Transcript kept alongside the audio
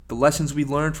The lessons we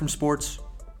learned from sports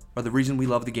are the reason we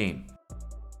love the game.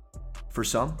 For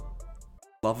some,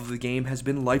 love of the game has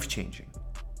been life-changing,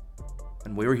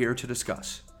 and we're here to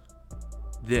discuss.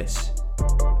 This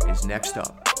is Next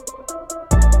Up.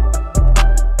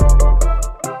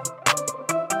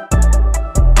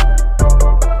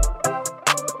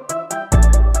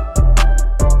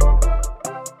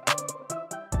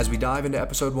 As we dive into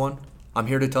episode 1, I'm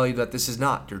here to tell you that this is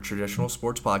not your traditional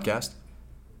sports podcast,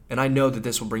 and I know that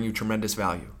this will bring you tremendous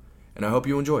value, and I hope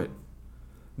you enjoy it.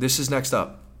 This is Next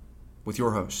Up, with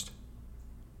your host,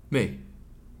 me.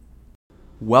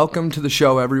 Welcome to the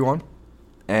show, everyone,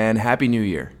 and Happy New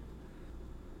Year.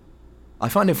 I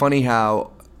find it funny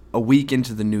how a week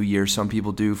into the new year, some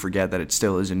people do forget that it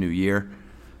still is a new year,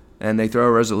 and they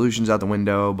throw resolutions out the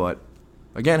window, but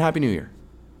again, Happy New Year.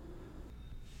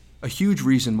 A huge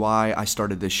reason why I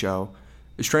started this show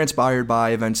is transpired by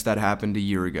events that happened a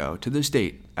year ago, to this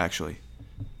date, actually.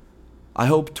 I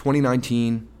hope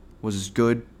 2019 was as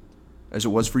good as it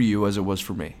was for you as it was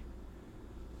for me.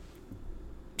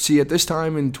 See, at this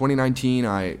time in 2019,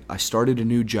 I started a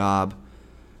new job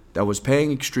that was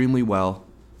paying extremely well.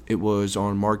 It was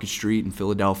on Market Street in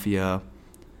Philadelphia.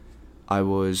 I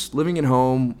was living at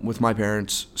home with my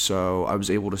parents, so I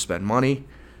was able to spend money.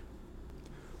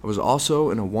 I was also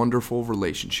in a wonderful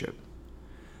relationship,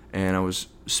 and I was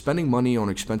spending money on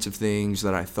expensive things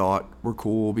that I thought were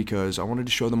cool because I wanted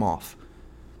to show them off.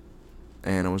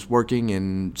 And I was working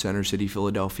in Center City,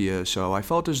 Philadelphia, so I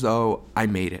felt as though I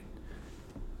made it.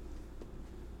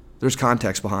 There's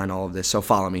context behind all of this, so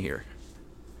follow me here.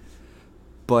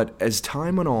 But as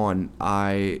time went on,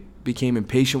 I became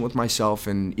impatient with myself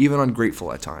and even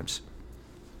ungrateful at times.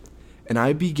 And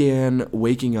I began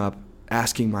waking up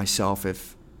asking myself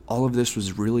if all of this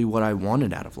was really what I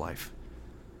wanted out of life.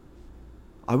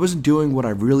 I wasn't doing what I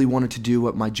really wanted to do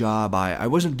at my job. I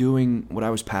wasn't doing what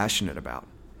I was passionate about.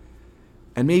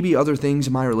 And maybe other things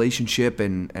in my relationship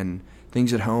and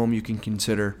things at home you can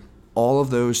consider, all of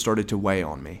those started to weigh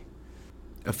on me.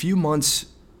 A few months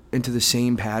into the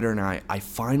same pattern, I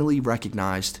finally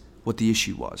recognized what the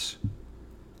issue was.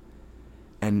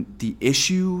 And the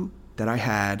issue that I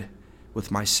had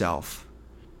with myself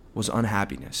was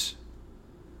unhappiness.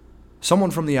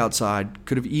 Someone from the outside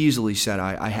could have easily said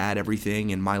I had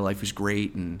everything and my life was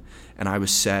great and I was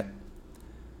set.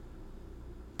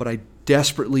 But I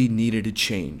desperately needed a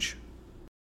change.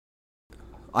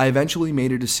 I eventually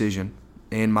made a decision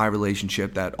in my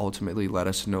relationship that ultimately led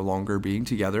us to no longer being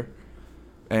together.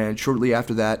 And shortly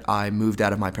after that, I moved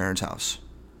out of my parents' house.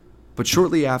 But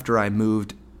shortly after I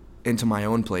moved into my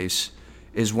own place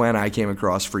is when I came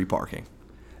across free parking.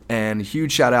 And a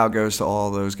huge shout out goes to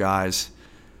all those guys.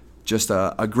 Just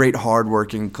a great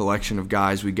hard-working collection of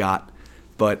guys we got.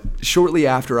 But shortly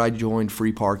after I joined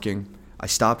free parking, I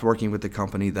stopped working with the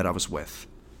company that I was with.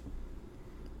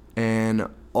 And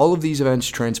all of these events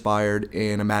transpired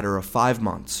in a matter of 5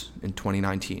 months in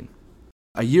 2019.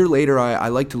 A year later, I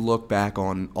like to look back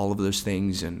on all of those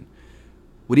things and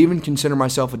would even consider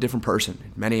myself a different person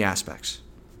in many aspects.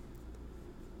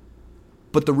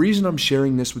 But the reason I'm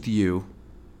sharing this with you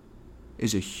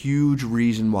is a huge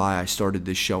reason why I started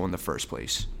this show in the first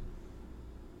place,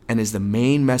 and is the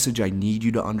main message I need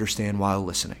you to understand while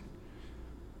listening.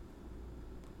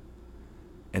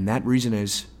 And that reason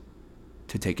is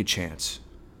to take a chance.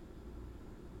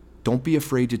 Don't be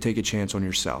afraid to take a chance on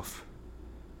yourself.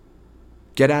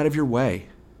 Get out of your way.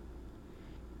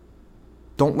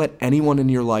 Don't let anyone in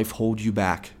your life hold you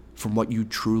back from what you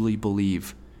truly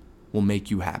believe will make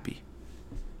you happy.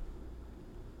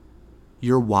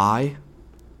 Your why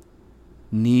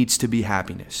needs to be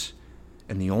happiness,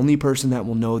 and the only person that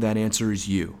will know that answer is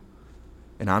you.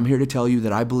 And I'm here to tell you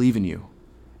that I believe in you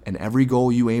and every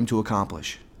goal you aim to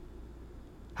accomplish.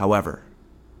 However,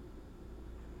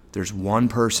 there's one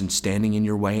person standing in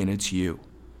your way, and it's you.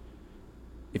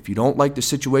 If you don't like the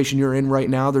situation you're in right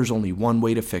now, there's only one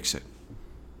way to fix it: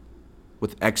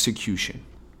 with execution.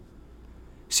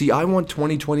 See, I want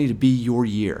 2020 to be your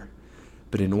year,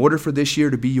 but in order for this year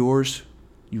to be yours,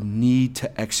 you need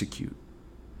to execute.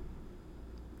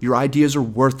 Your ideas are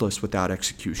worthless without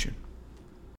execution.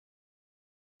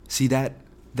 See, that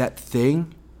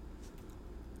thing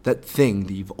that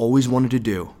you've always wanted to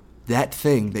do, that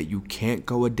thing that you can't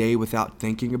go a day without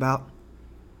thinking about,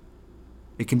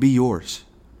 it can be yours.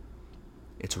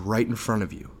 It's right in front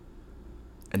of you,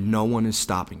 and no one is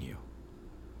stopping you.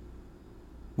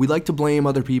 We like to blame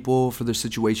other people for the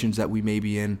situations that we may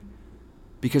be in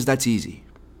because that's easy.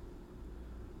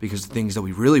 Because the things that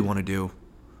we really want to do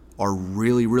are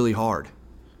really, really hard.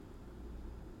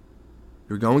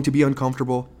 You're going to be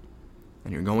uncomfortable,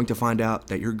 and you're going to find out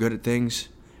that you're good at things,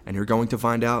 and you're going to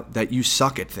find out that you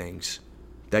suck at things,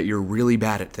 that you're really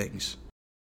bad at things.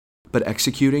 But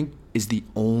executing is the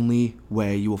only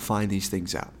way you will find these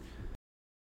things out.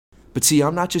 But see,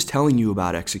 I'm not just telling you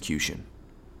about execution.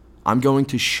 I'm going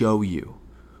to show you.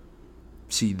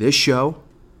 See, this show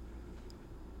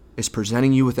is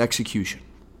presenting you with execution.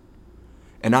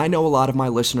 And I know a lot of my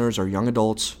listeners are young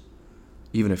adults,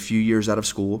 even a few years out of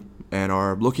school, and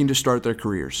are looking to start their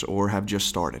careers or have just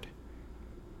started.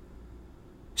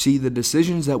 See, the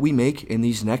decisions that we make in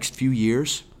these next few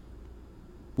years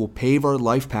will pave our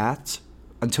life paths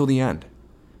until the end.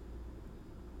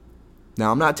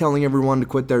 Now, I'm not telling everyone to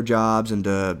quit their jobs and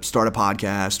to start a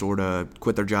podcast or to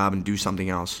quit their job and do something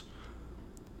else.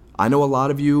 I know a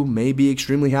lot of you may be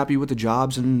extremely happy with the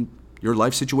jobs and your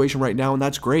life situation right now, and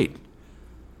that's great.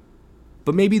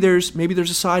 But maybe there's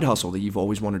a side hustle that you've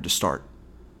always wanted to start.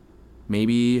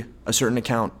 Maybe a certain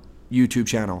account, YouTube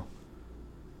channel,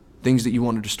 things that you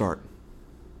wanted to start.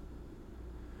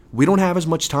 We don't have as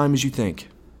much time as you think.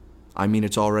 I mean,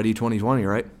 it's already 2020,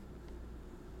 right?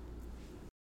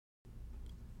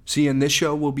 See, and this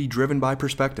show will be driven by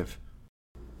perspective.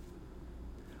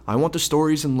 I want the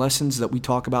stories and lessons that we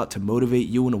talk about to motivate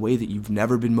you in a way that you've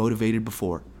never been motivated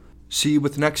before. See,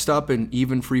 with Next Up and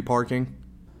even free parking,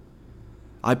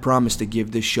 I promise to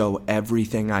give this show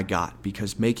everything I got,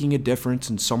 because making a difference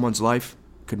in someone's life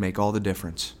could make all the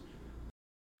difference.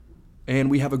 And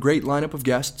we have a great lineup of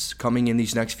guests coming in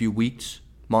these next few weeks,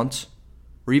 months,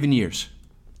 or even years.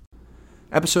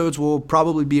 Episodes will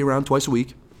probably be around twice a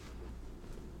week.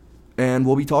 And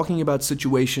we'll be talking about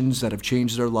situations that have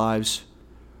changed their lives,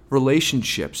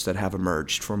 relationships that have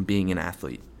emerged from being an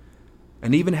athlete,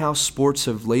 and even how sports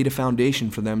have laid a foundation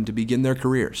for them to begin their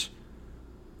careers.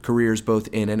 Careers both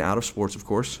in and out of sports, of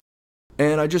course.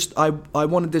 And I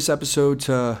wanted this episode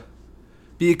to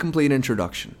be a complete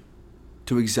introduction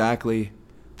to exactly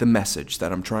the message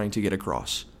that I'm trying to get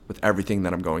across with everything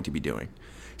that I'm going to be doing.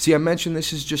 See, I mentioned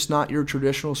this is just not your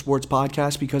traditional sports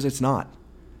podcast because it's not.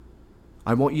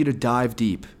 I want you to dive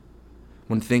deep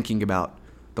when thinking about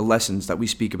the lessons that we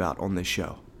speak about on this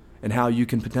show and how you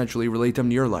can potentially relate them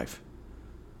to your life.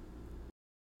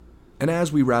 And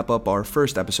as we wrap up our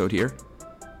first episode here,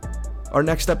 our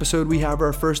next episode we have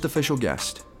our first official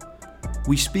guest.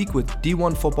 We speak with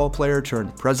D1 football player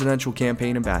turned presidential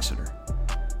campaign ambassador.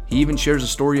 He even shares a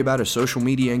story about a social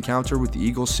media encounter with the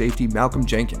Eagles safety Malcolm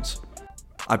Jenkins.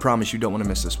 I promise you don't want to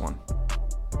miss this one.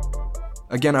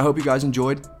 Again, I hope you guys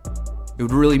enjoyed. It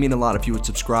would really mean a lot if you would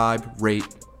subscribe, rate,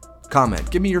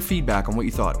 comment, give me your feedback on what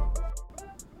you thought.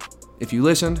 If you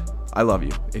listened, I love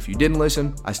you. If you didn't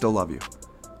listen, I still love you.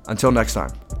 Until next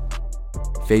time.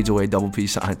 Fades away, double P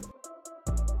sign.